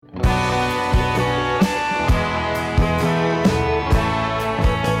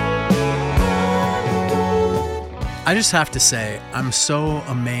I just have to say, I'm so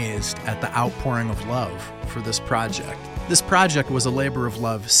amazed at the outpouring of love for this project. This project was a labor of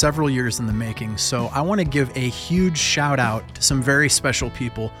love several years in the making, so I want to give a huge shout out to some very special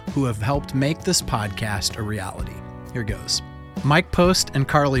people who have helped make this podcast a reality. Here goes. Mike Post and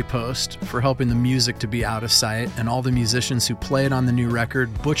Carly Post for helping the music to be out of sight, and all the musicians who played on the new record,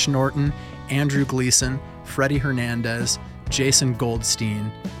 Butch Norton, Andrew Gleason, Freddie Hernandez, Jason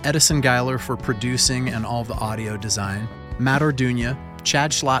Goldstein, Edison Geiler for producing and all the audio design, Matt Orduña,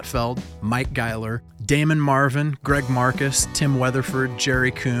 Chad Schlotfeld, Mike Geiler, Damon Marvin, Greg Marcus, Tim Weatherford,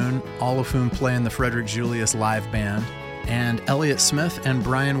 Jerry Kuhn, all of whom play in the Frederick Julius live band, and Elliott Smith and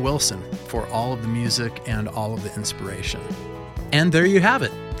Brian Wilson for all of the music and all of the inspiration. And there you have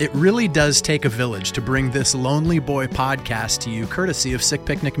it. It really does take a village to bring this Lonely Boy podcast to you, courtesy of Sick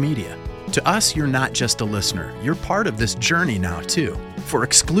Picnic Media. To us, you're not just a listener. You're part of this journey now, too. For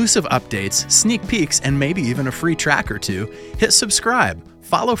exclusive updates, sneak peeks, and maybe even a free track or two, hit subscribe,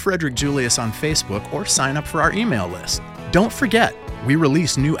 follow Frederick Julius on Facebook, or sign up for our email list. Don't forget, we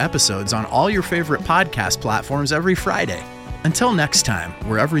release new episodes on all your favorite podcast platforms every Friday. Until next time,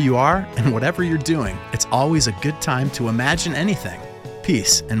 wherever you are and whatever you're doing, it's always a good time to imagine anything.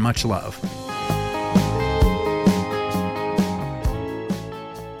 Peace and much love.